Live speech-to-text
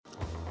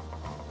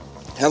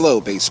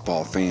Hello,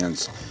 baseball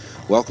fans.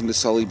 Welcome to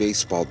Sully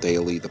Baseball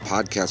Daily, the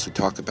podcast we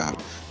talk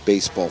about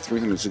baseball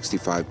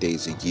 365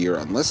 days a year,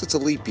 unless it's a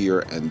leap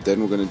year, and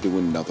then we're going to do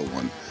another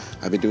one.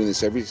 I've been doing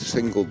this every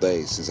single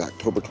day since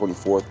October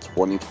 24th,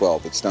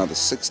 2012. It's now the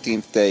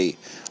 16th day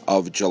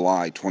of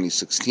July,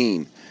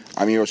 2016.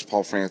 I'm your host,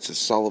 Paul Francis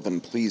Sullivan.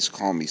 Please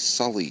call me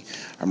Sully.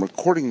 I'm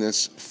recording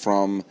this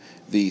from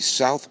the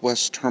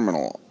Southwest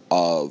Terminal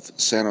of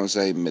San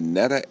Jose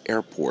Mineta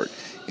Airport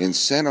in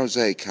San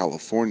Jose,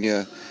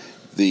 California.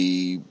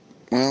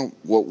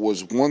 What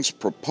was once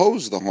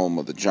proposed the home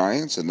of the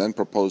Giants and then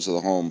proposed the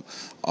home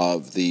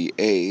of the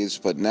A's,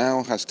 but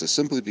now has to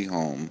simply be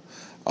home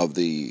of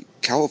the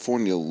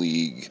California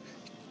League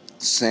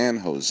San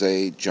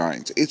Jose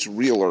Giants. It's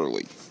real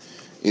early.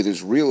 It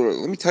is real early.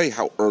 Let me tell you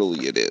how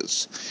early it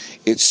is.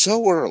 It's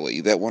so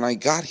early that when I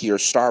got here,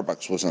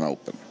 Starbucks wasn't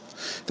open.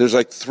 There's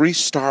like 3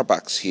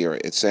 Starbucks here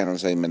at San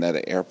Jose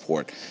Mineta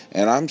Airport,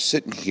 and I'm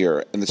sitting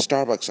here, and the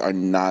Starbucks are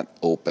not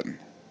open.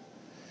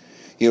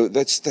 You know,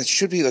 that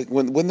should be like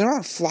when there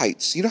are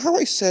flights. You know how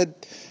I said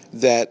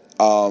that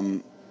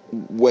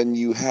when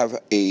you have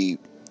a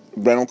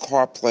rental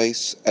car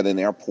place at an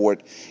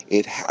airport,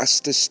 it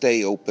has to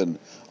stay open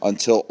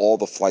until all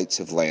the flights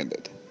have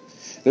landed.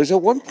 There's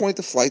at one point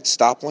the flights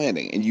stop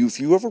landing, and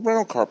if you have a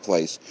rental car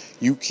place,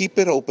 you keep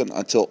it open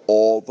until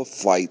all the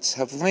flights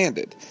have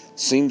landed.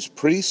 Seems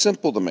pretty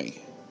simple to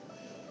me.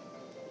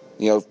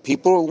 You know, if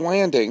people are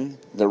landing,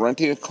 they're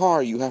renting a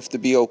car, you have to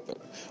be open.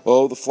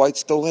 Oh, the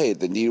flight's delayed.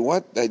 Then you know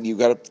what? Then you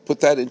got to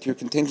put that into your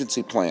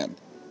contingency plan.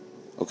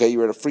 Okay,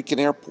 you're at a freaking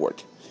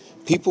airport.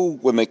 People,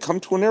 when they come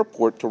to an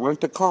airport to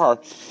rent a car,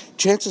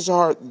 chances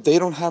are they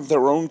don't have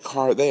their own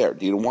car there.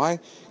 Do you know why?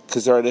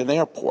 Because they're at an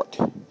airport.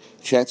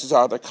 Chances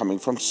are they're coming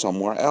from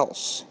somewhere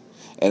else.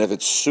 And if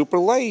it's super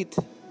late,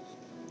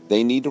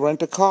 they need to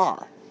rent a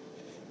car.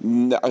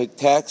 A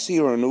taxi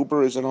or an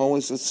Uber isn't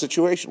always the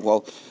situation.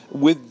 Well,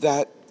 with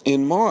that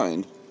in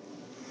mind,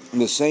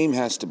 the same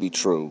has to be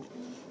true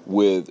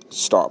with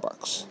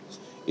Starbucks.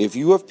 If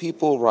you have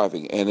people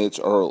arriving and it's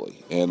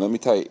early, and let me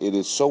tell you, it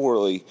is so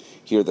early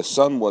here, the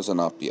sun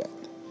wasn't up yet.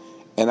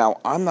 And now,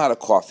 I'm not a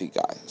coffee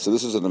guy, so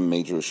this isn't a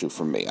major issue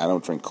for me. I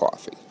don't drink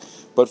coffee.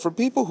 But for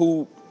people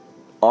who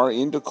are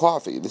into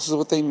coffee, this is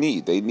what they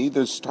need. They need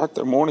to start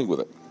their morning with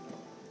it.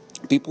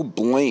 People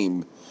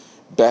blame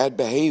bad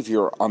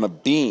behavior on a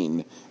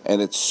bean,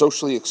 and it's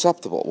socially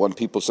acceptable when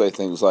people say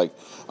things like,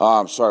 "Oh,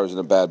 I'm sorry, I was in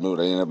a bad mood.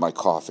 I didn't have my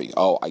coffee."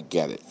 Oh, I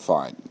get it.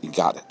 Fine. You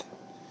got it.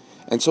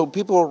 And so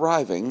people are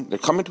arriving, they're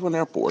coming to an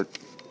airport,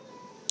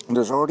 and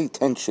there's already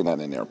tension at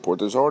an airport.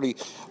 There's already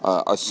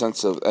a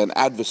sense of an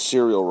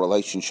adversarial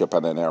relationship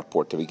at an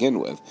airport to begin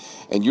with.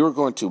 And you're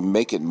going to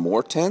make it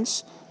more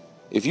tense?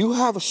 If you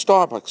have a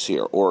Starbucks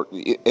here,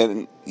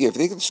 and if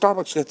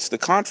Starbucks gets the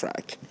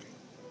contract,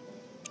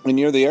 and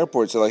near the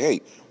airports, they're like,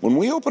 hey, when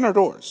we open our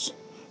doors,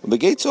 when the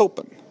gates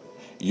open,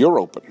 you're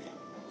open.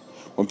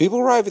 When people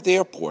arrive at the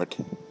airport,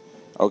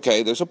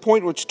 okay, there's a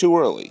point where it's too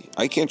early.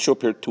 I can't show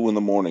up here at 2 in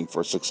the morning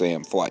for a 6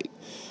 a.m. flight.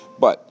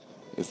 But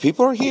if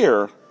people are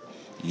here,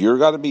 you're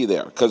got to be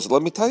there. Because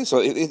let me tell you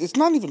something, it's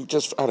not even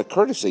just out of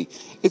courtesy.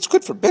 It's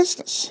good for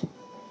business.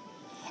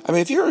 I mean,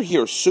 if you're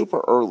here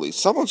super early,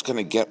 someone's going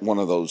to get one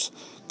of those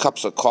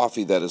cups of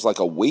coffee that is like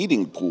a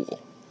wading pool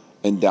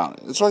and down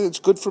it. It's like it's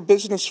good for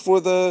business for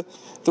the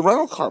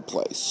rental car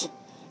place.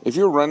 If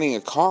you're renting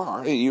a car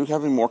and you're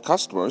having more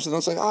customers, and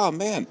it's like, oh,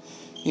 man,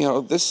 you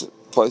know, this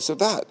place or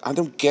that. I'm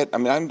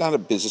not a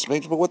business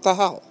major, but what the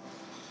hell?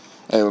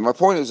 Anyway, my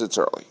point is it's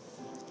early.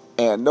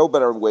 And no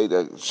better way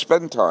to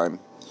spend time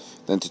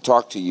than to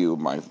talk to you,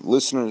 my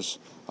listeners,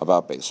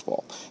 about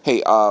baseball.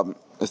 Hey,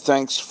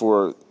 thanks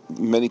for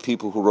many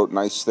people who wrote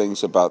nice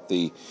things about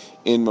the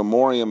In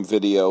Memoriam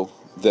video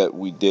that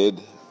we did,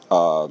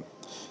 that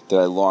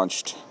I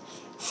launched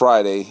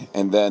Friday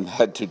and then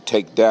had to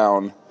take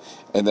down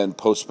and then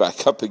post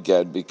back up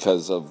again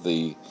because of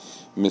the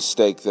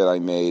mistake that I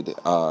made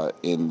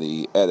in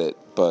the edit.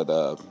 But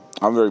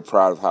I'm very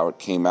proud of how it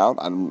came out.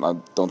 I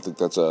don't think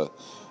that's a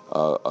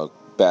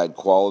bad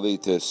quality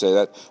to say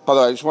that. By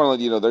the way, I just want to let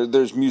you know,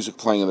 there's music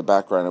playing in the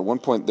background. At one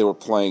point, they were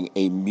playing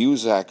a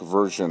Muzak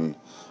version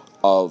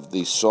of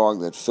the song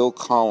that Phil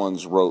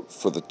Collins wrote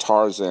for the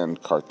Tarzan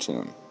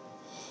cartoon.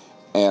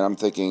 And I'm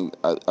thinking,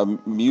 a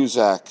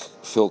Muzak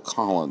Phil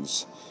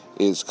Collins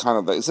is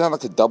that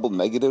like a double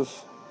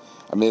negative?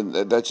 I mean,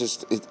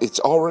 it's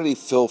already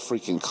Phil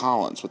freaking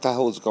Collins. What the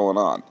hell is going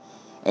on?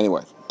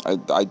 Anyway,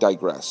 I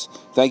digress.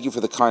 Thank you for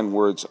the kind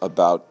words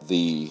about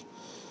the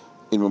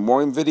In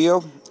Memoriam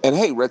video. And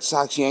hey, Red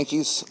Sox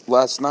Yankees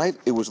last night,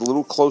 it was a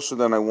little closer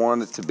than I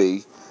wanted it to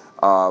be,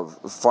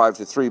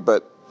 5-3.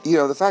 But, you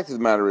know, the fact of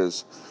the matter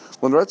is,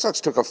 when the Red Sox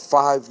took a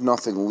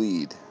 5-0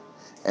 lead,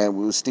 and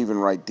with Stephen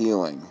Wright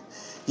dealing,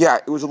 yeah,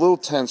 it was a little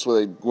tense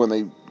when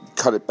they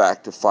cut it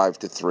back to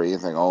 5-3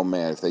 and think, oh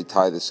man, if they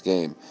tie this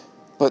game.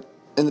 But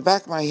in the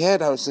back of my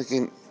head, I was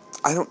thinking,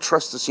 I don't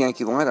trust this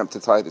Yankee lineup to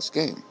tie this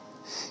game.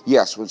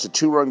 Yes, when it's a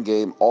 2-run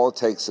game, all it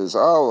takes is,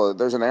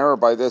 there's an error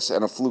by this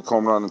and a fluke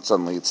home run, and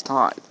suddenly it's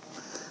tied.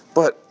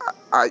 But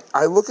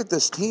I look at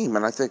this team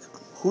and I think,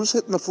 who's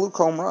hitting the fluke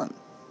home run?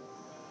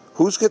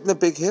 Who's getting the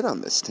big hit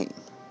on this team?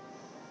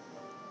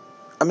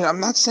 I mean, I'm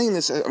not saying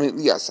this. I mean,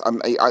 yes,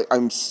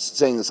 I'm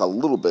saying this a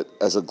little bit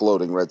as a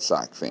gloating Red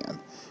Sox fan,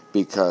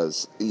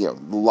 because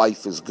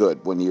life is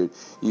good when the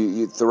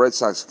Red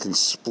Sox can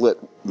split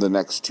the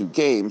next 2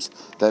 games.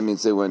 That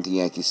means they went to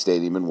Yankee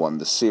Stadium and won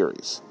the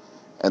series,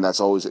 and it's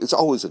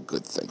always a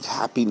good thing.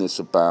 Happiness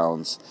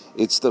abounds.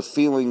 It's the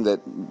feeling that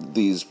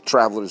these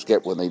travelers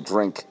get when they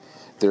drink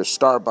their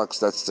Starbucks.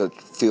 That's the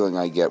feeling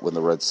I get when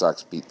the Red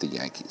Sox beat the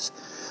Yankees.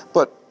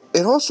 But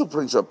it also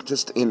brings up,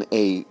 just in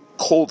a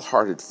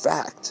cold-hearted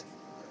fact,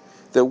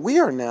 that we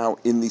are now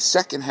in the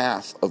second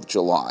half of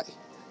July,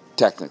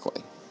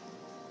 technically.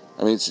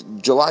 I mean, it's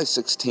July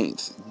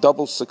 16th,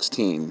 double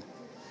 16,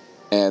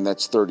 and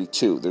that's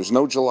 32. There's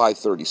no July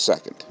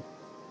 32nd.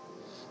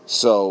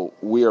 So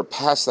we are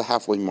past the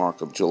halfway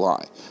mark of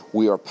July.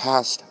 We are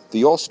past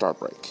the All-Star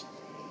break.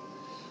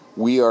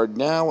 We are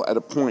now at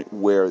a point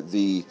where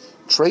the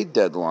trade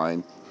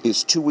deadline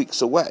is 2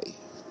 weeks away,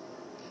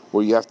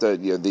 where you have to,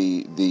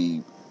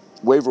 the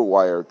waiver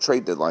wire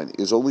trade deadline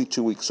is only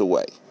 2 weeks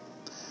away.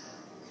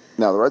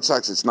 Now, the Red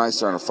Sox, it's nice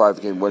they're on a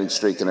 5-game winning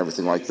streak and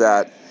everything like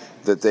that,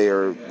 that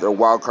they're a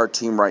wild card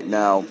team right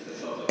now.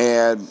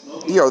 And,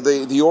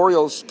 the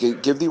Orioles,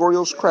 give the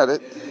Orioles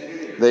credit.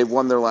 They've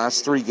won their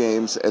last 3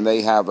 games, and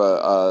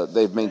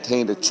they've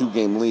maintained a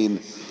 2-game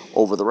lead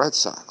over the Red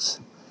Sox.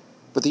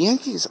 But the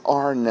Yankees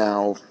are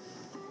now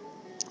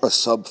a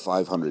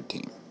sub-500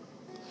 team.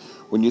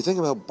 When you think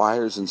about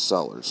buyers and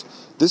sellers,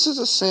 this is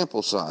a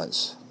sample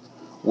size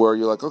where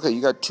you're like, okay,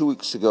 you got 2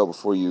 weeks to go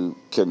before you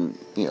can,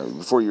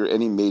 before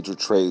any major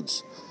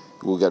trades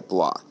will get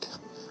blocked.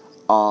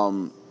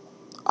 And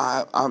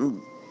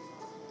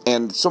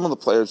some of the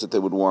players that they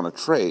would want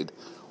to trade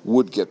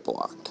would get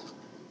blocked.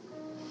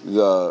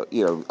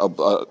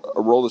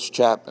 Aroldis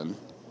Chapman,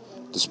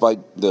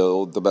 despite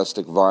the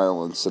domestic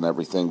violence and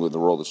everything with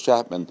Aroldis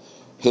Chapman,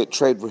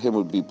 trade for him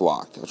would be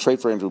blocked. A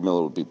trade for Andrew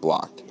Miller would be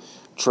blocked.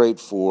 Trade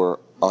for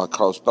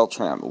Carlos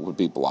Beltran would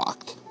be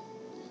blocked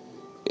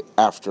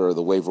after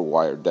the waiver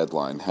wire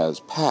deadline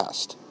has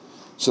passed.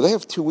 So they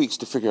have 2 weeks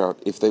to figure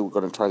out if they were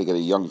going to try to get a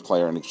young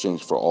player in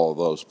exchange for all of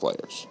those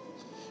players,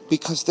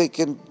 because they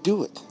can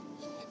do it.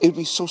 It'd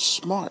be so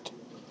smart.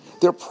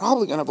 They're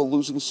probably going to have a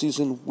losing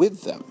season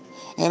with them.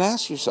 And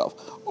ask yourself,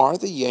 are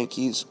the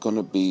Yankees going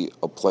to be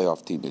a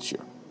playoff team this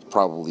year?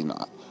 Probably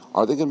not.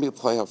 Are they going to be a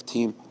playoff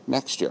team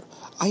next year?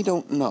 I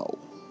don't know.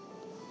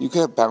 You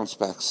could have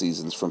bounce-back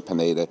seasons from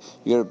Pineda.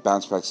 You could have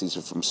bounce-back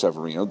season from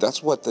Severino.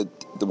 That's what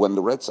when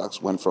the Red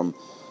Sox went from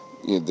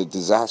the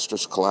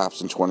disastrous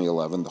collapse in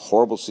 2011, the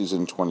horrible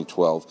season in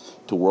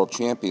 2012, to world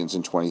champions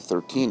in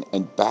 2013,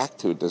 and back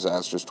to a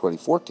disastrous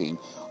 2014,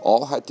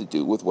 all had to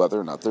do with whether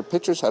or not their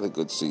pitchers had a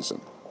good season.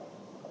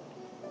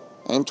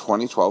 In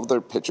 2012, their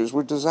pitchers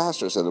were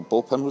disastrous, and the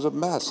bullpen was a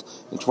mess.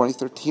 In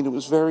 2013, it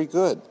was very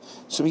good.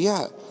 So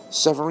yeah,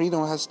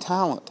 Severino has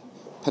talent.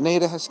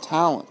 Pineda has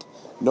talent.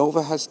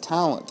 Nova has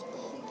talent.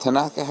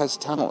 Tanaka has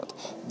talent.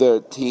 The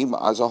team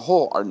as a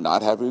whole are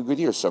not having a good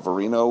year.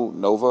 Severino,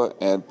 Nova,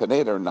 and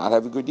Pineda are not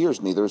having good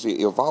years. Neither is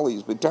Eovaldi.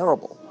 He's been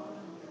terrible.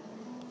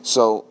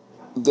 So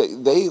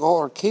they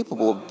all are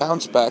capable of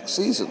bounce-back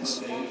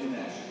seasons.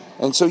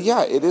 And so,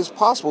 yeah, it is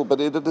possible, but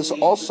it is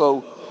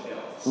also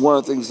one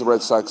of the things the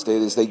Red Sox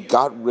did is they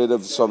got rid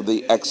of some of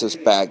the excess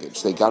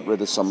baggage. They got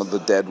rid of some of the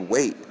dead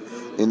weight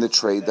in the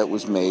trade that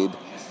was made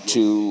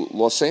to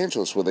Los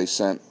Angeles, where they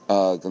sent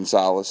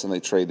Gonzalez and they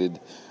traded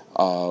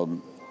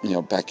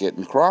Beckett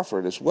and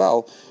Crawford as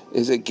well.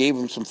 Is it gave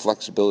them some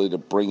flexibility to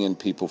bring in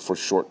people for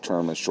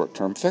short-term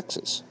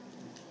fixes.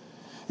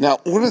 Now,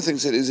 one of the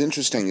things that is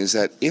interesting is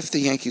that if the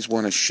Yankees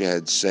want to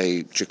shed,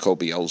 say,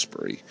 Jacoby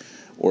Ellsbury,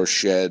 or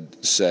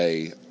shed,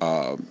 say,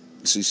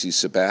 CC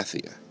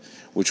Sabathia,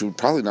 which would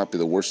probably not be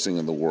the worst thing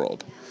in the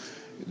world,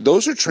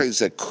 those are trades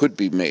that could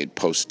be made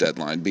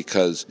post-deadline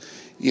because,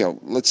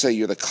 let's say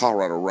you're the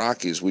Colorado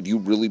Rockies. Would you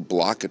really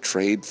block a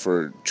trade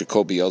for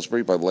Jacoby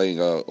Ellsbury by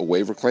laying a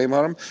waiver claim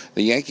on him?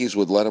 The Yankees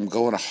would let him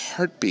go in a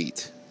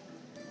heartbeat.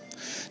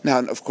 Now,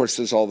 of course,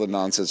 there's all the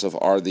nonsense of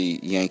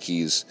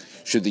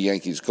should the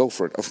Yankees go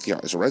for it?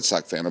 As a Red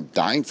Sox fan, I'm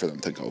dying for them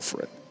to go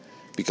for it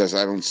because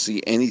I don't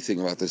see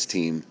anything about this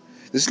team.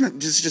 This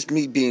is just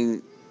me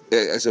being,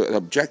 as an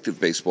objective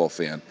baseball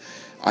fan,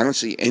 I don't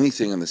see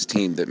anything on this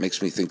team that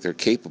makes me think they're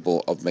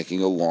capable of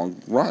making a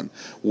long run.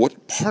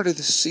 What part of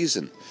the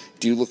season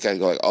do you look at and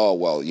go like, oh,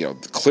 well,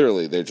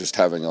 clearly they're just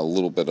having a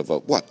little bit of a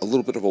what? A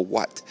little bit of a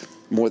what?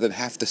 More than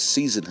half the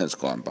season has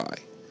gone by.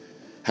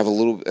 They're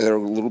a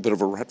little bit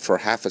of a rut for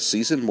half a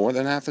season, more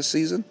than half a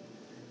season?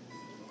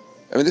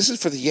 I mean, this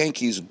is for the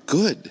Yankees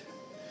good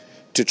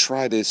to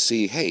try to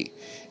see, hey,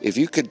 if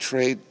you could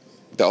trade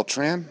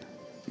Beltran,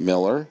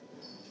 Miller,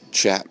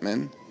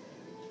 Chapman,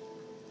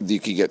 you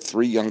could get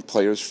 3 young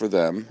players for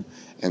them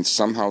and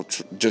somehow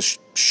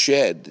just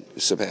shed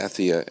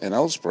Sabathia and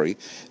Ellsbury,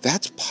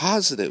 that's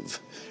positive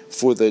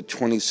for the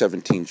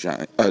 2017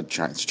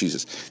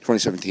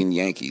 2017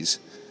 Yankees.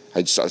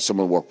 I saw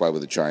someone walk by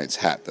with a Giants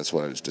hat. That's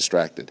why I was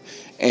distracted.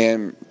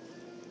 And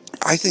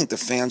I think the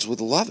fans would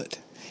love it.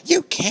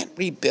 You can't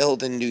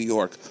rebuild in New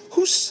York.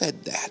 Who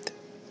said that?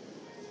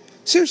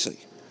 Seriously,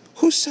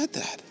 who said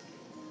that?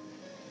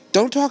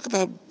 Don't talk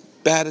about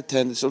bad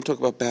attendance. Don't talk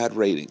about bad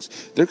ratings.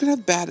 They're going to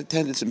have bad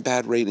attendance and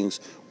bad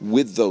ratings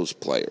with those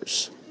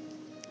players.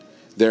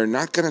 They're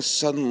not going to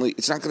suddenly,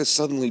 it's not going to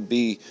suddenly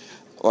be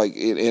like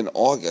in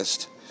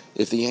August,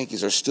 if the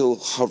Yankees are still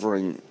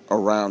hovering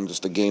around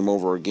just a game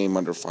over or a game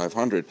under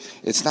 500,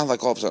 it's not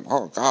like all of a sudden,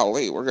 oh,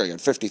 golly, we're going to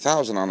get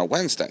 50,000 on a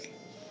Wednesday.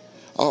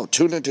 Oh,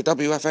 tune into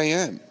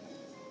WFAN.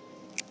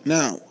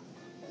 No.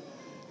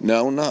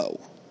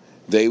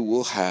 They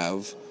will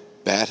have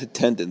bad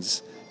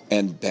attendance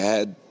and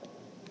bad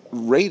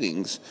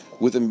ratings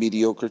with a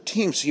mediocre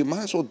team. So you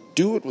might as well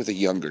do it with a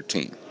younger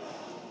team.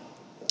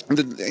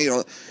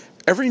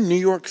 Every New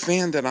York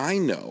fan that I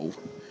know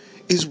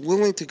is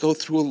willing to go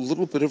through a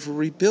little bit of a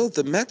rebuild.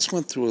 The Mets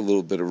went through a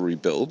little bit of a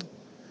rebuild,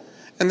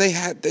 and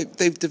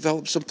they've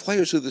developed some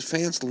players who the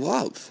fans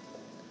love.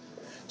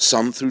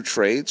 Some through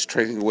trades,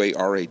 trading away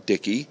R.A.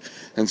 Dickey,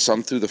 and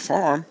some through the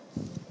farm.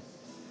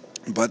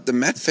 But the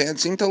Met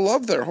fans seem to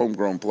love their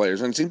homegrown players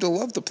and seem to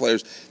love the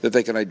players that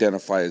they can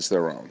identify as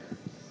their own.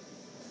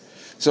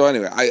 So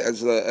anyway,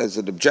 as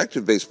an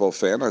objective baseball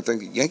fan, I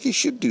think the Yankees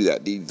should do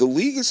that. The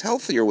league is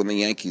healthier when the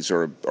Yankees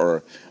are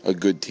a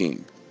good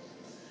team.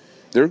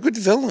 They're a good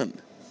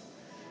villain.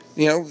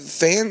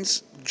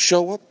 Fans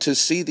show up to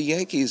see the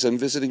Yankees on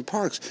visiting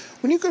parks.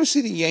 When you go to see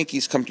the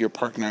Yankees come to your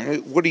park now,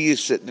 what are you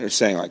sitting there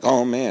saying? Like,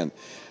 oh man,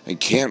 I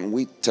can't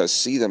wait to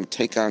see them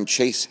take on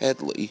Chase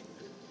Headley.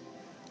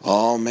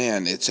 Oh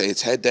man, it's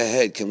head to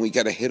head. Can we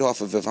get a hit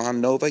off of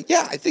Ivan Nova?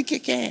 Yeah, I think you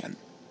can.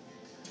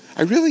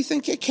 I really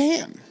think you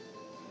can.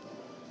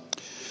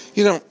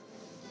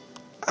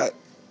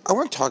 I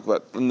want to talk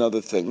about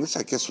another thing. This,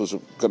 I guess, was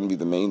going to be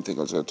the main thing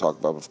I was going to talk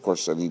about. Of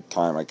course, any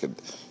time I could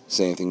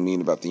say anything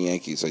mean about the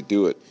Yankees, I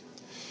do it.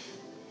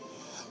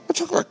 I want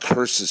to talk about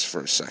curses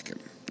for a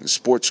second,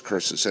 sports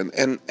curses.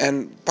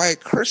 And by a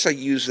curse, I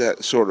use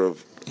that sort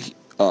of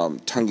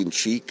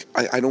tongue-in-cheek.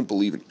 I don't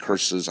believe in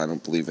curses. I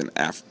don't believe in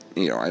I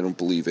don't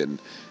believe in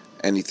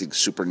anything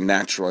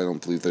supernatural. I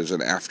don't believe there's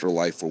an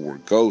afterlife where we're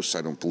ghosts.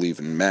 I don't believe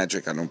in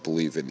magic. I don't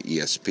believe in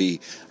ESP.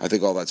 I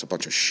think all that's a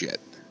bunch of shit.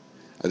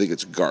 I think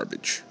it's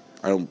garbage.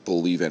 I don't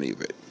believe any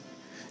of it.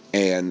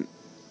 And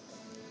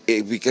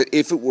because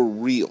if it were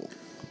real,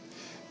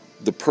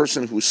 the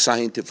person who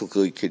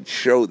scientifically could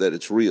show that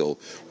it's real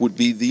would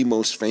be the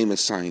most famous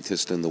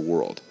scientist in the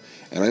world.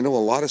 And I know a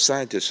lot of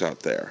scientists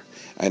out there.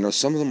 I know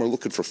some of them are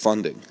looking for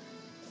funding.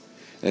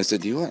 And I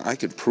said, you know what? I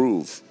could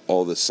prove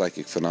all this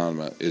psychic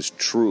phenomena is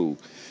true,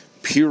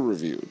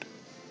 peer-reviewed,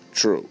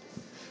 true.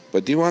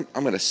 But do you want?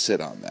 I'm going to sit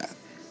on that.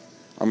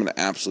 I'm going to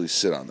absolutely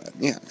sit on that.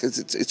 Yeah, because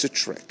it's a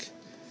trick.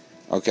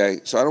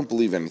 Okay? So I don't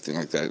believe anything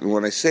like that. And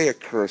when I say a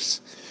curse,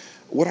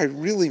 what I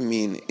really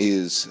mean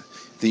is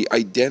the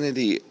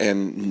identity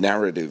and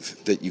narrative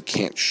that you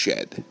can't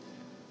shed.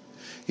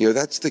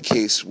 That's the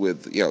case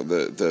with,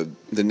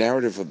 the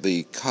narrative of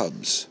the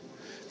Cubs,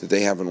 that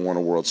they haven't won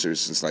a World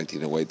Series since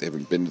 1908. They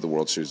haven't been to the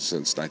World Series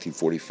since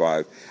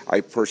 1945.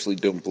 I personally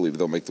don't believe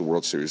they'll make the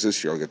World Series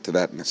this year. I'll get to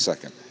that in a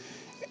second.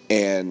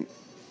 And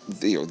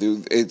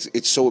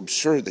it's so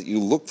absurd that you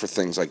look for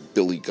things like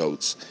billy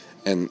goats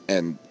and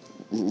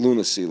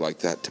lunacy like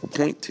that to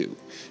point to,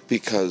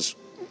 because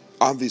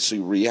obviously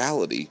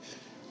reality,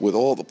 with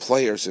all the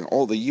players and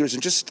all the years,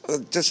 and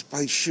just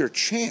by sheer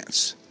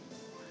chance,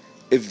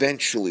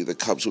 eventually the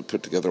Cubs would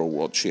put together a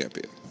world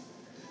champion.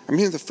 I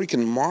mean, the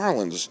freaking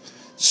Marlins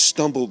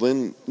stumbled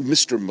in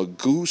Mr.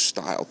 Magoo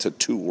style to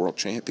 2 world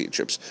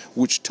championships,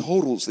 which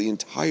totals the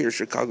entire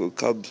Chicago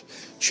Cubs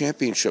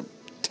championship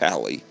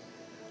tally,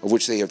 of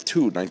which they have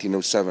 2,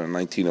 1907 and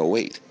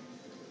 1908.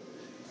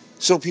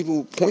 So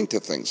people point to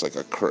things like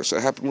a curse.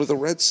 It happened with the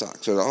Red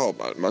Sox. And,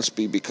 it must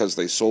be because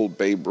they sold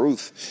Babe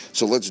Ruth.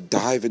 So let's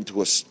dive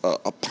into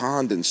a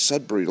pond in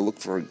Sudbury to look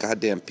for a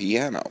goddamn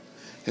piano.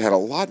 It had a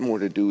lot more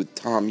to do with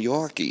Tom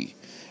Yawkey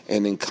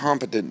and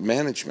incompetent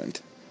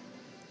management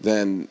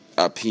than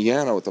a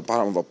piano at the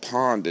bottom of a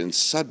pond in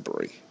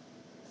Sudbury.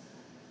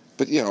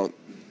 But,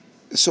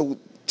 so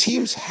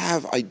teams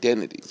have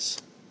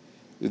identities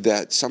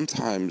that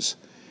sometimes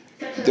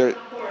they're...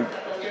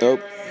 Oh.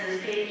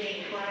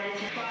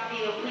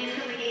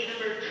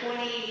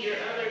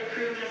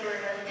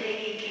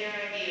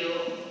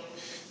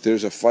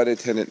 There's a flight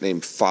attendant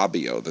named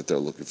Fabio that they're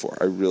looking for.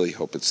 I really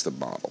hope it's the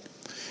model.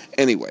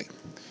 Anyway,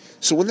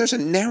 so when there's a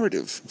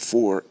narrative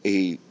for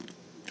a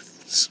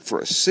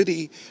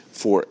city,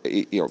 for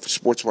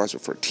sports-wise, or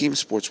for a team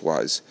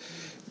sports-wise,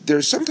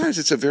 sometimes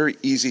it's a very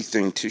easy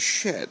thing to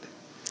shed.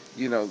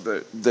 We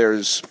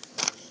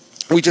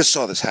just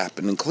saw this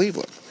happen in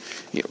Cleveland.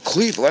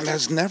 Cleveland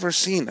has never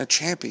seen a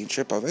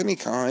championship of any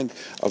kind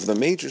of the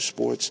major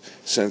sports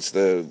since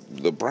the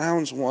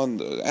Browns won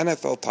the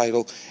NFL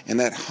title, and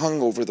that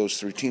hung over those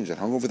 3 teams. It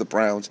hung over the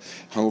Browns,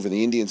 hung over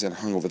the Indians, and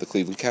hung over the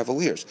Cleveland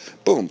Cavaliers.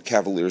 Boom,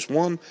 Cavaliers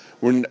won.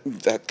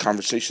 That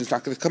conversation's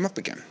not going to come up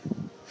again,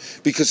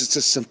 because it's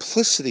the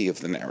simplicity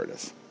of the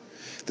narrative.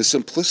 The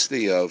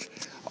simplicity of,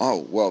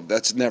 Oh, well,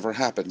 that's never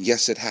happened.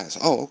 Yes, it has.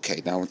 Oh,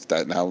 okay. Now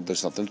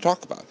there's nothing to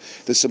talk about.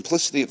 The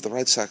simplicity of the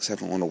Red Sox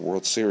haven't won a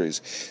World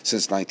Series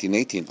since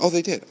 1918. Oh,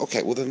 they did.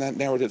 Okay, well then that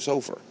narrative's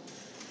over.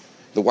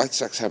 The White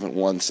Sox haven't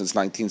won since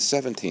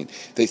 1917.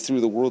 They threw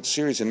the World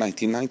Series in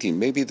 1919.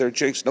 Maybe they're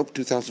jinxed. Nope,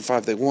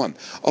 2005 they won.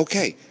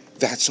 Okay,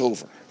 that's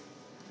over.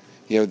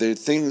 There are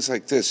things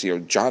like this.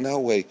 John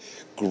Elway,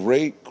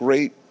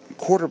 great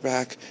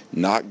quarterback,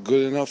 not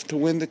good enough to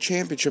win the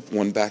championship,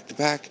 won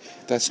back-to-back.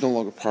 That's no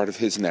longer part of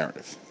his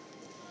narrative.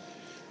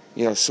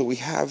 So we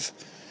have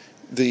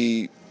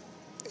the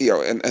the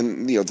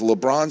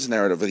LeBron's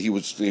narrative that he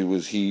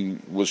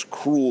was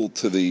cruel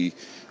to the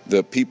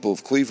people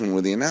of Cleveland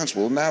when he announced.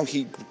 Well, now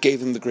he gave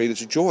them the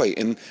greatest joy.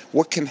 And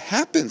what can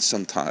happen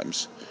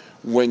sometimes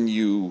when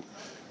you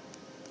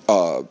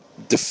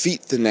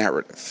defeat the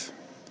narrative,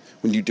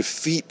 when you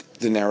defeat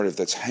the narrative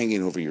that's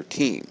hanging over your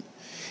team,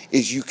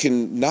 is you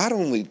can not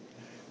only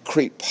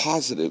create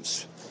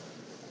positives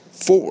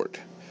forward,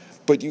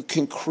 but you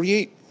can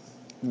create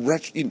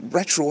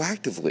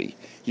retroactively,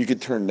 you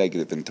could turn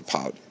negative into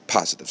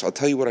positives. I'll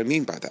tell you what I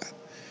mean by that.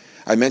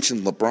 I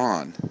mentioned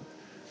LeBron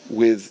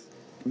with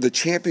the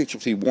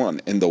championship he won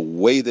and the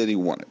way that he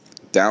won it,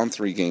 down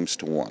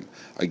 3-1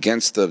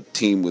 against the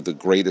team with the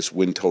greatest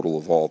win total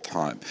of all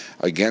time,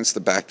 against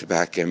the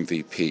back-to-back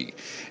MVP,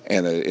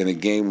 and in a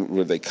game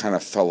where they kind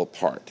of fell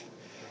apart.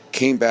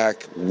 Came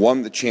back,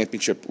 won the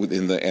championship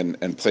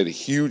and played a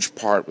huge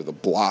part with a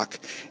block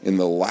in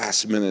the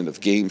last minute of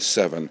Game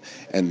 7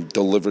 and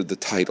delivered the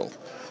title.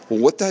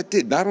 Well, what that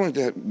did, not only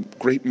that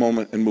great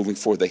moment and moving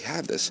forward they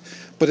had this,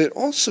 but it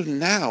also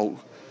now,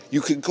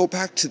 you could go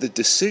back to the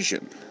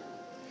decision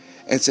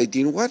and say, do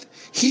you know what?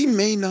 He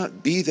may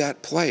not be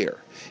that player.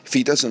 If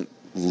he doesn't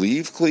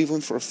leave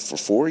Cleveland for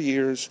 4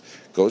 years,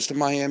 goes to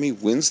Miami,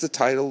 wins the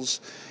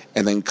titles,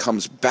 and then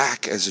comes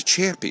back as a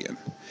champion,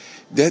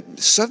 that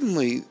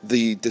suddenly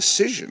the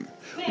decision,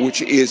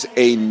 which is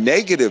a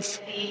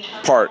negative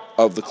part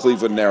of the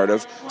Cleveland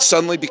narrative,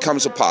 suddenly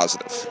becomes a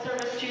positive.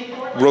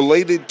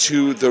 Related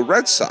to the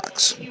Red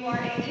Sox,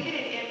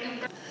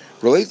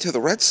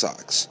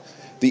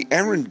 the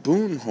Aaron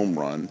Boone home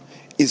run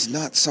is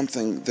not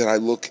something that I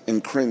look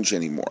and cringe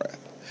anymore at,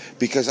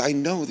 because I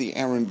know the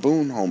Aaron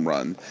Boone home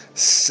run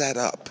set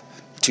up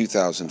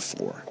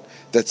 2004.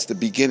 That's the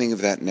beginning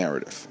of that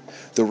narrative.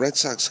 The Red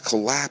Sox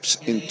collapse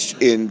in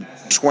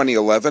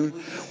 2011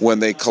 when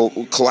they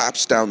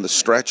collapsed down the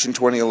stretch in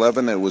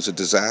 2011. And it was a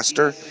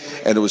disaster,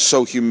 and it was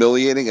so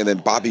humiliating. And then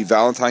Bobby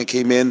Valentine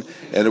came in,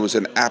 and it was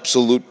an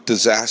absolute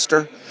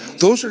disaster.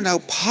 Those are now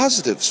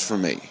positives for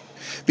me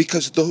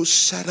because those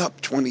set up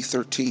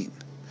 2013.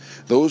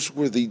 Those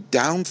were the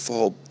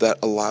downfall that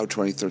allowed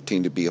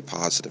 2013 to be a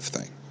positive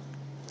thing.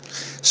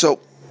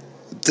 So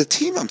the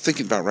team I'm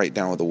thinking about right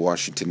now are the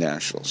Washington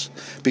Nationals,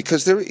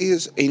 because there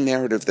is a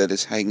narrative that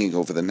is hanging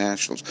over the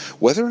Nationals.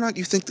 Whether or not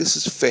you think this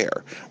is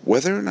fair,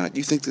 whether or not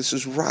you think this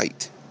is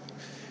right,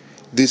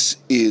 this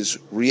is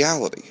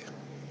reality.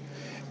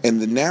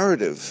 And the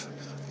narrative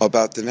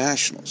about the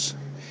Nationals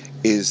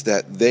is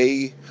that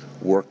they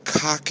were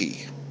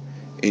cocky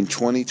in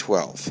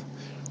 2012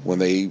 when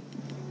they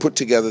put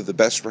together the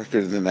best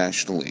record in the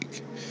National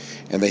League.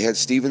 And they had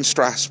Steven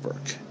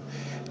Strasburg,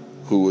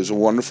 who was a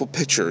wonderful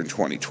pitcher in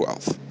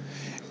 2012,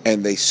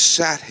 and they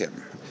sat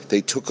him.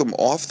 They took him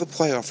off the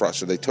playoff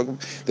roster.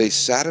 They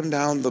sat him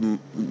down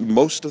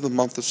most of the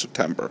month of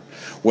September,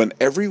 when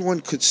everyone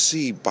could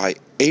see by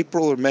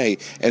April or May.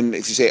 And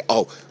if you say,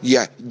 "Oh,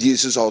 yeah,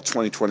 this is all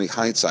 2020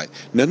 hindsight,"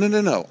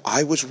 no.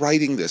 I was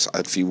writing this.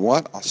 If you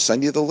want, I'll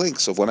send you the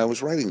links of when I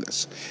was writing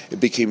this. It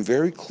became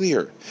very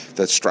clear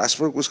that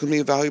Strasburg was going to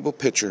be a valuable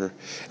pitcher,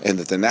 and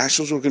that the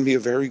Nationals were going to be a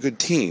very good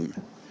team,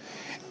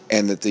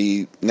 and that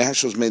the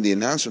Nationals made the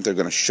announcement they're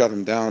going to shut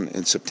him down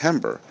in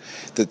September,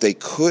 that they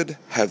could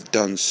have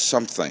done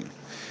something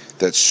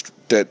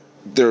that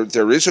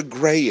there is a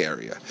gray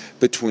area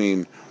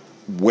between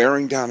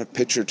wearing down a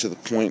pitcher to the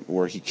point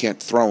where he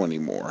can't throw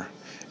anymore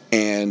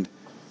and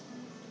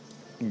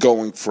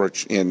going for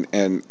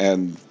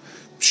and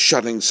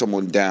shutting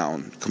someone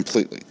down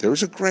completely. There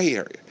is a gray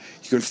area.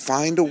 You can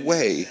find a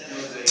way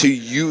to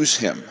use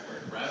him,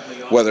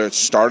 whether it's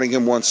starting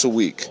him once a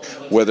week,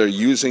 whether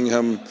using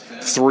him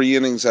 3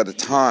 innings at a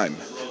time,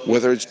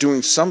 whether it's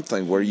doing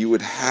something where you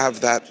would have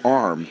that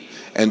arm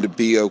and to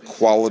be a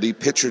quality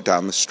pitcher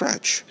down the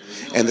stretch,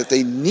 and that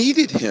they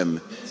needed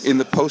him in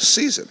the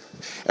postseason.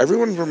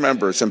 Everyone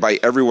remembers, and by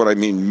everyone I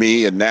mean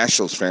me and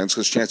Nationals fans,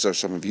 because chances are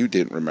some of you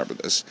didn't remember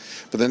this,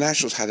 but the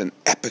Nationals had an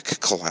epic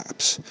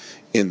collapse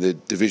in the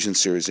division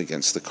series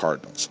against the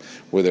Cardinals,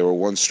 where they were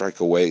one strike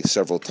away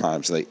several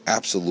times, and they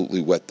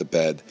absolutely wet the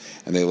bed,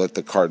 and they let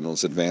the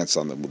Cardinals advance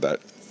on them with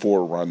that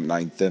 4-run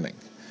 9th inning.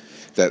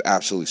 That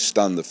absolutely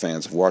stunned the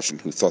fans of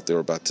Washington, who thought they were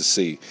about to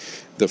see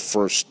the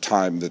first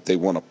time that they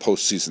won a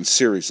postseason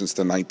series since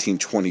the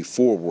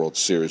 1924 World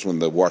Series, when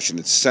the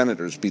Washington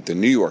Senators beat the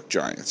New York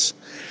Giants.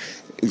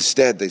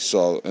 Instead, they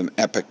saw an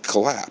epic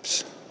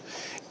collapse.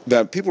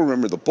 Now, people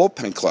remember the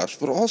bullpen collapse,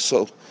 but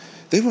also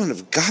they wouldn't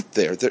have got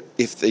there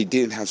if they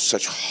didn't have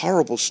such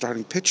horrible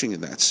starting pitching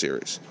in that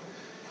series.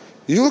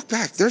 You look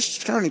back, their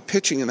starting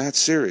pitching in that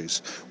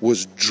series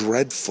was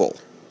dreadful.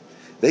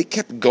 They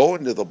kept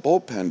going to the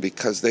bullpen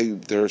because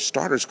their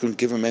starters couldn't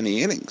give them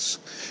any innings.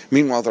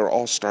 Meanwhile, their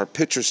all-star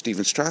pitcher,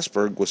 Steven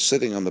Strasburg, was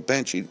sitting on the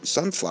bench eating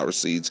sunflower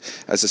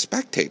seeds as a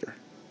spectator.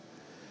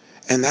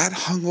 And that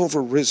hung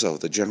over Rizzo,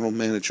 the general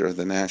manager of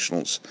the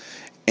Nationals,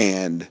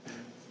 and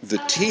the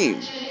team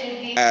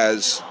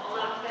and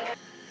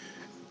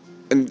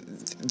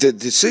the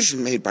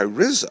decision made by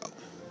Rizzo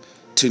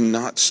to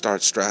not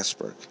start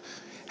Strasburg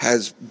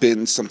has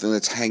been something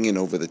that's hanging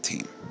over the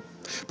team.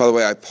 By the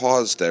way, I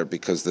paused there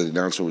because the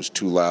announcer was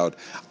too loud,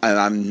 and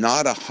I'm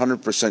not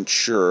 100%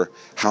 sure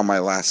how my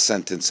last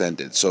sentence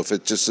ended. So if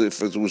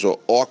it was an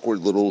awkward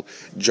little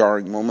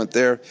jarring moment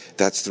there,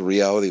 that's the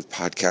reality of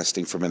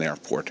podcasting from an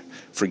airport.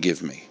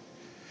 Forgive me.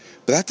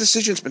 But that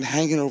decision's been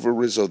hanging over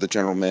Rizzo, the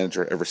general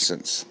manager, ever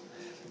since.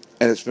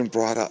 And it's been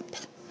brought up.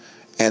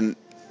 And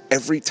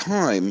every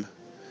time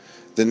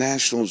the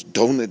Nationals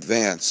don't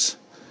advance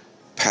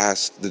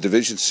past the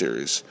division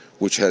series,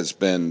 which has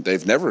been,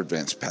 they've never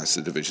advanced past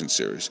the division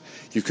series,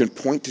 you can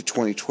point to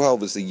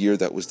 2012 as the year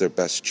that was their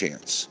best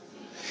chance.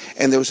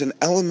 And there was an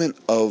element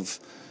of,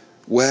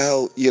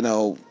 well,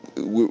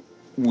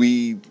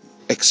 we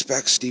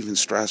expect Steven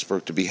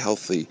Strasburg to be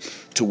healthy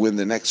to win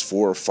the next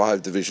 4 or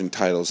 5 division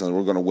titles, and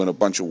we're going to win a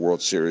bunch of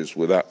World Series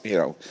with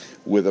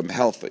him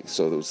healthy.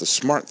 So it was the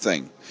smart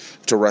thing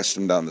to rest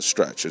him down the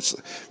stretch. It's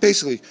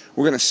basically,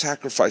 we're going to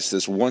sacrifice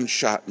this one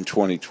shot in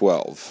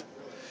 2012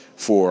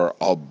 for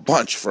a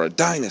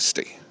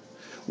dynasty.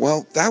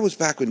 Well, that was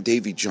back when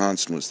Davey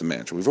Johnson was the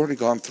manager. We've already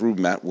gone through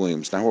Matt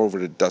Williams. Now we're over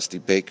to Dusty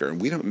Baker,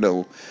 and we don't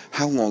know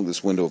how long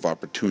this window of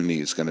opportunity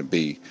is going to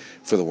be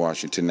for the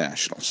Washington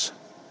Nationals.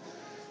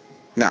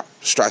 Now,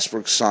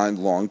 Strasburg signed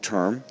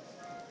long-term,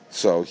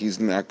 so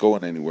he's not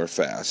going anywhere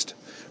fast.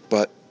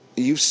 But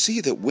you see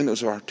that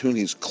windows of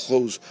opportunities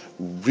close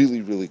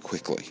really, really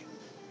quickly.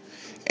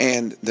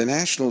 And the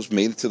Nationals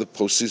made it to the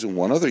postseason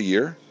one other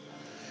year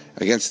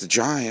against the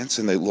Giants,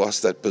 and they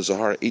lost that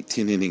bizarre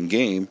 18-inning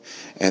game,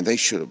 and they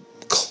should have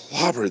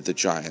clobbered the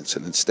Giants,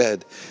 and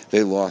instead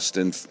they lost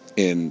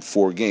in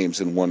 4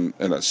 games and won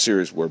in a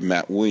series where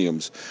Matt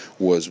Williams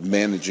was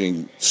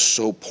managing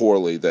so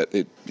poorly that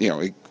it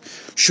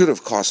should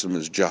have cost him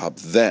his job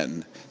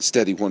then.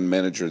 Instead, he won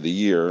Manager of the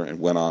Year and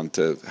went on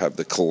to have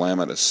the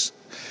calamitous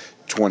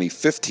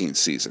 2015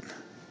 season.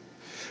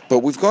 But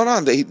we've gone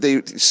on.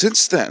 They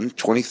since then,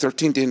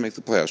 2013 didn't make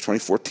the playoffs.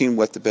 2014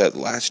 wet the bed.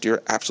 Last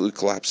year, absolutely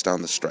collapsed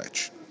down the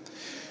stretch.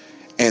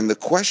 And the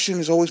question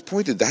is always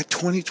pointed, that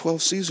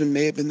 2012 season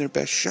may have been their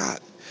best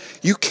shot.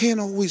 You can't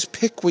always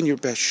pick when your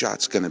best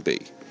shot's going to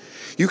be.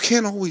 You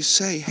can't always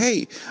say,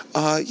 hey,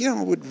 I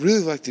would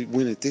really like to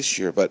win it this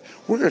year, but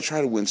we're going to try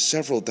to win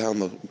several down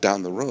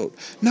the road.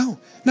 No,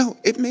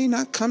 it may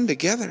not come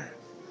together.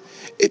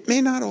 It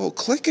may not all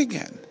click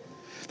again.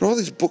 There are all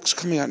these books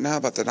coming out now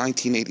about the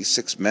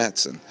 1986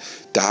 Mets and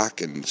Doc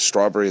and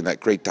Strawberry and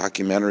that great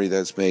documentary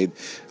that's made,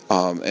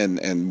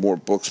 and more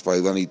books by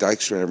Lenny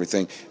Dykstra and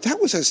everything. That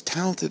was as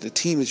talented a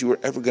team as you were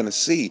ever going to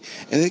see,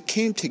 and it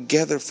came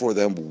together for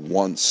them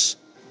once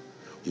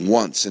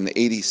in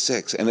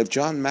 '86. And if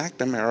John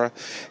McNamara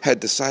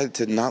had decided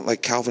to not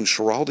let Calvin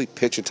Schiraldi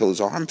pitch until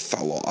his arm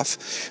fell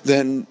off,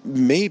 then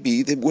maybe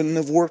it wouldn't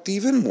have worked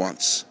even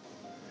once.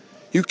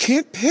 You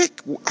can't pick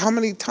how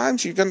many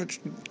times you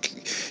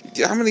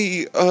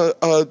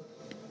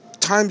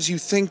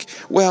think,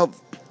 well,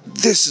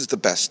 this is the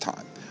best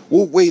time.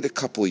 We'll wait a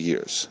couple of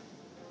years.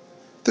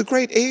 The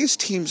great A's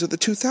teams of the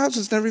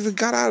 2000s never even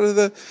got out of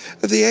the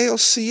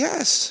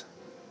ALCS.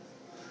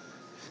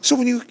 So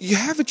when you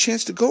have a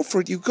chance to go for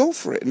it, you go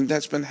for it, and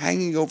that's been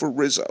hanging over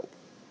Rizzo.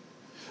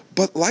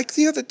 But like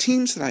the other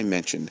teams that I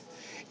mentioned,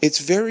 it's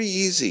very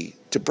easy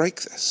to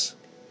break this.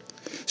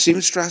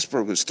 Steven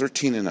Strasburg is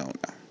 13-0 now.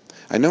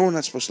 I know we're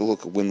not supposed to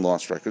look at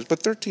win-loss records,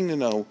 but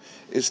 13-0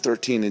 is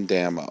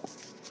 13-0.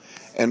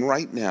 And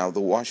right now,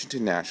 the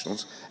Washington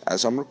Nationals,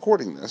 as I'm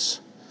recording this,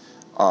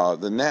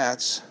 the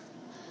Nats,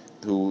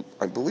 who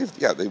I believe,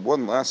 they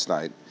won last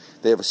night,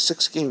 they have a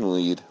 6-game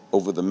lead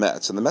over the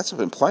Mets. And the Mets have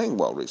been playing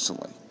well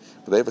recently,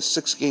 but they have a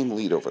 6-game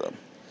lead over them.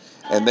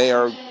 And they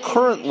are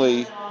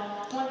currently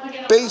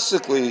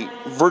basically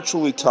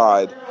virtually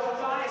tied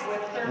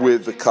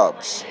with the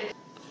Cubs.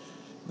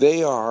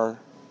 They are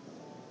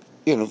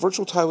in a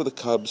virtual tie with the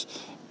Cubs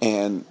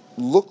and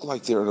look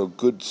like they're in a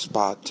good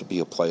spot to be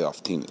a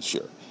playoff team this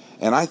year.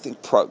 And I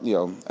think,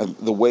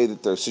 the way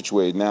that they're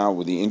situated now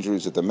with the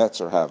injuries that the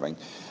Mets are having,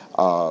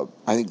 I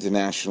think the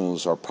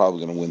Nationals are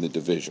probably going to win the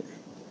division.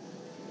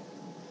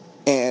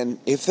 And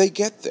if they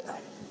get there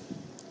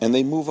and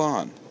they move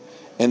on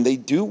and they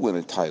do win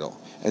a title,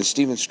 and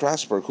Steven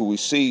Strasburg, who we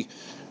see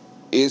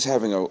is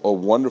having a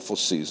wonderful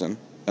season,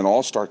 an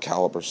all-star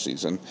caliber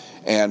season,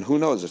 and who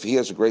knows, if he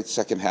has a great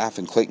second half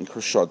and Clayton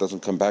Kershaw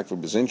doesn't come back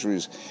from his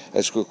injuries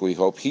as quickly as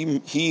we hope,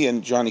 he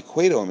and Johnny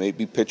Cueto may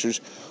be pitchers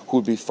who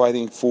would be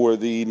fighting for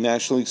the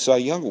National League Cy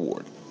Young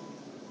Award.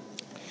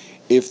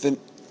 If the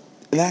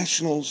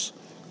Nationals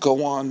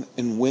go on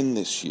and win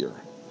this year,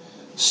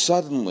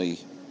 suddenly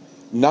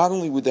not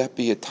only would that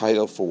be a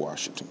title for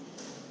Washington,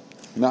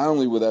 not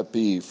only would that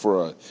be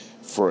for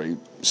a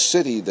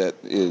city that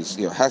is,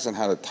 hasn't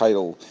had a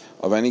title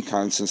of any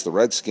kind since the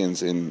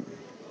Redskins in,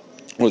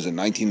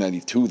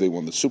 1992 they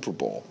won the Super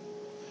Bowl.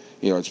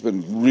 It's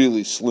been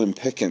really slim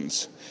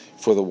pickings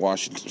for the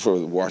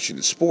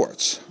Washington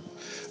sports.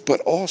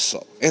 But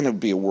also, and it would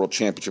be a world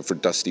championship for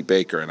Dusty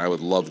Baker, and I would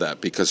love that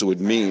because it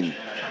would mean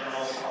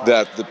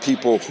that the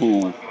people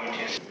who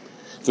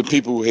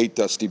hate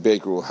Dusty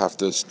Baker will have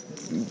to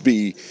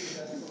be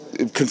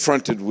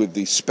confronted with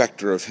the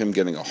specter of him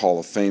getting a Hall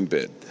of Fame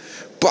bid.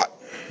 But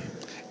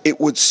it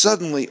would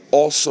suddenly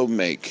also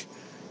make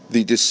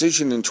the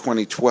decision in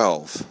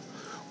 2012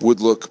 would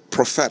look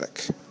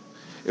prophetic.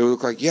 It would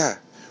look like, yeah,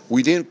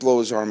 we didn't blow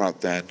his arm out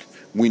then.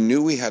 We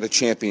knew we had a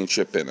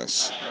championship in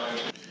us.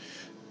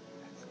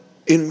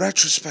 In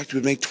retrospect, it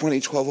would make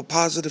 2012 a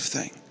positive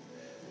thing.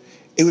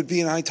 It would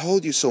be an I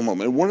told you so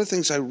moment. And one of the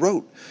things I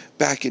wrote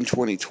back in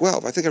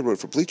 2012, I think I wrote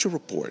for Bleacher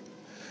Report,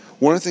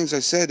 one of the things I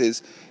said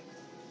is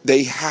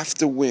they have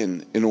to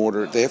win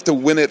they have to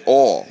win it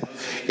all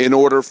in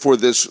order for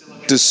this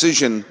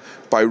decision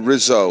by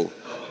Rizzo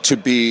to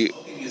be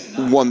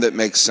one that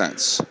makes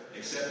sense.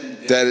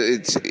 That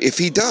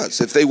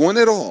if they win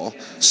it all,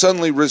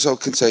 suddenly Rizzo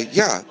can say,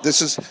 yeah,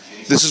 this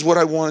is what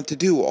I wanted to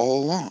do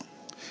all along.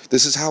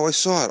 This is how I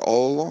saw it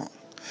all along.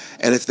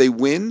 And if they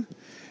win,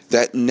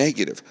 that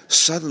negative,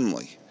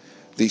 suddenly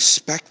the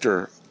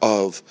specter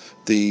of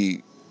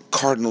the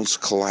Cardinals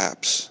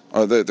collapse,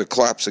 or the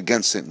collapse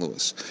against St.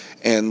 Louis,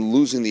 and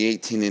losing the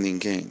 18-inning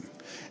game,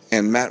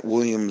 and Matt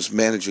Williams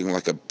managing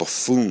like a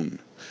buffoon,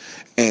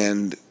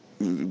 and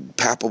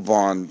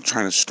Papelbon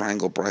trying to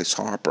strangle Bryce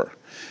Harper,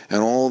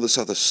 and all this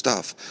other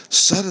stuff,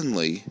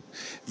 suddenly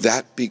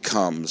that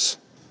becomes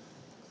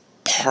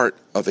part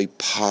of a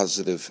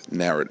positive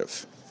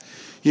narrative.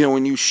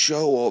 When you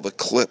show all the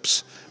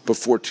clips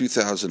before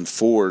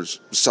 2004's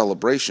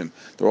celebration,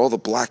 they're all the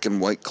black and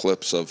white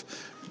clips of,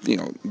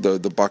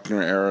 the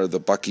Buckner era, the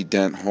Bucky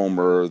Dent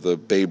homer, the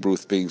Babe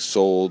Ruth being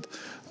sold,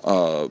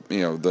 the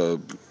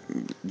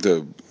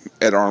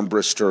Ed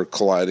Armbrister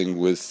colliding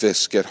with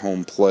Fisk at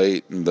home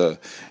plate, and the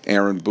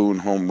Aaron Boone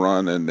home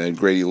run, and then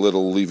Grady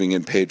Little leaving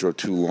in Pedro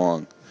too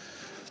long.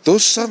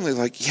 Those suddenly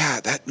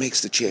that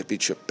makes the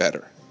championship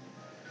better.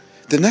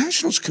 The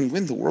Nationals can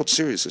win the World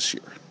Series this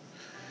year.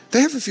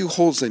 They have a few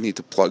holes they need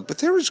to plug, but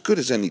they're as good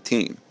as any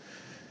team.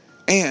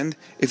 And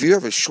if you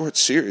have a short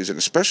series, and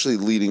especially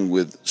leading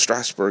with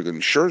Strasburg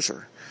and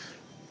Scherzer,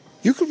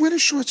 you could win a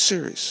short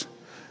series.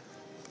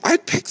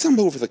 I'd pick them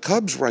over the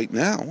Cubs right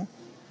now.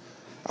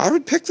 I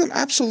would pick them,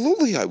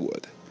 absolutely I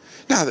would.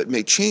 Now, that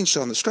may change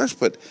on the stretch,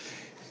 but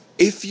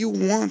if you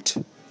want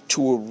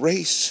to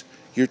erase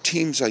your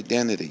team's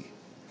identity,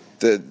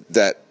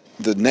 the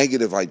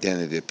negative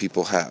identity that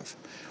people have,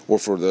 or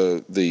for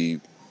the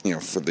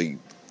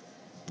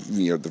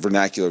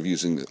vernacular of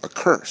using a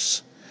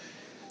curse,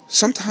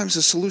 sometimes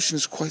the solution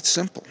is quite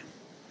simple.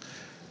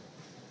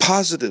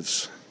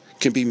 Positives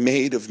can be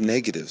made of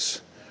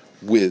negatives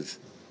with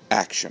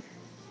action.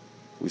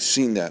 We've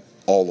seen that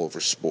all over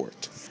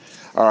sport.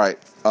 All right,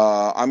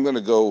 I'm going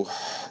to go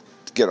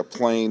get a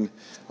plane.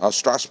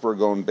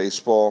 Strasburg owned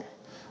baseball.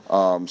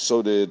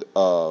 So did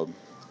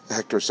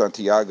Hector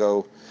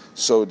Santiago.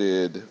 So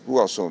did, who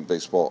else owned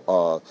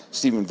baseball?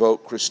 Stephen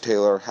Vogt, Chris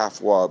Taylor,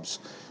 Half Wobbs,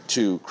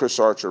 to Chris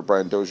Archer,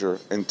 Brian Dozier,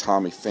 and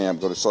Tommy Pham.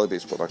 Go to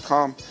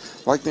SullyBaseball.com.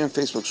 Like me on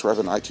Facebook, subscribe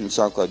on iTunes,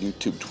 SoundCloud,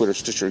 YouTube, Twitter,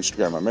 Stitcher,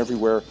 Instagram. I'm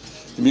everywhere.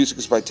 The music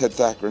is by Ted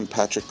Thacker and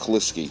Patrick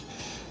Kaliski,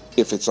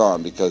 if it's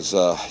on, because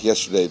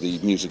yesterday the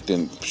music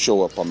didn't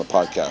show up on the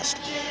podcast.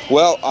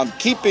 Well, I'm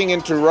keeping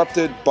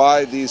interrupted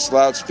by these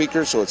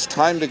loudspeakers, so it's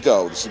time to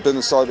go. This has been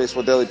the Sully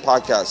Baseball Daily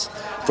Podcast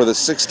for the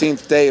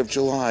 16th day of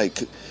July,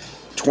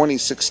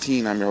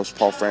 2016. I'm your host,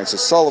 Paul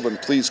Francis Sullivan.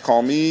 Please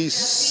call me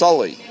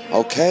Sully.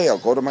 Okay, I'll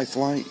go to my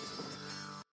flight.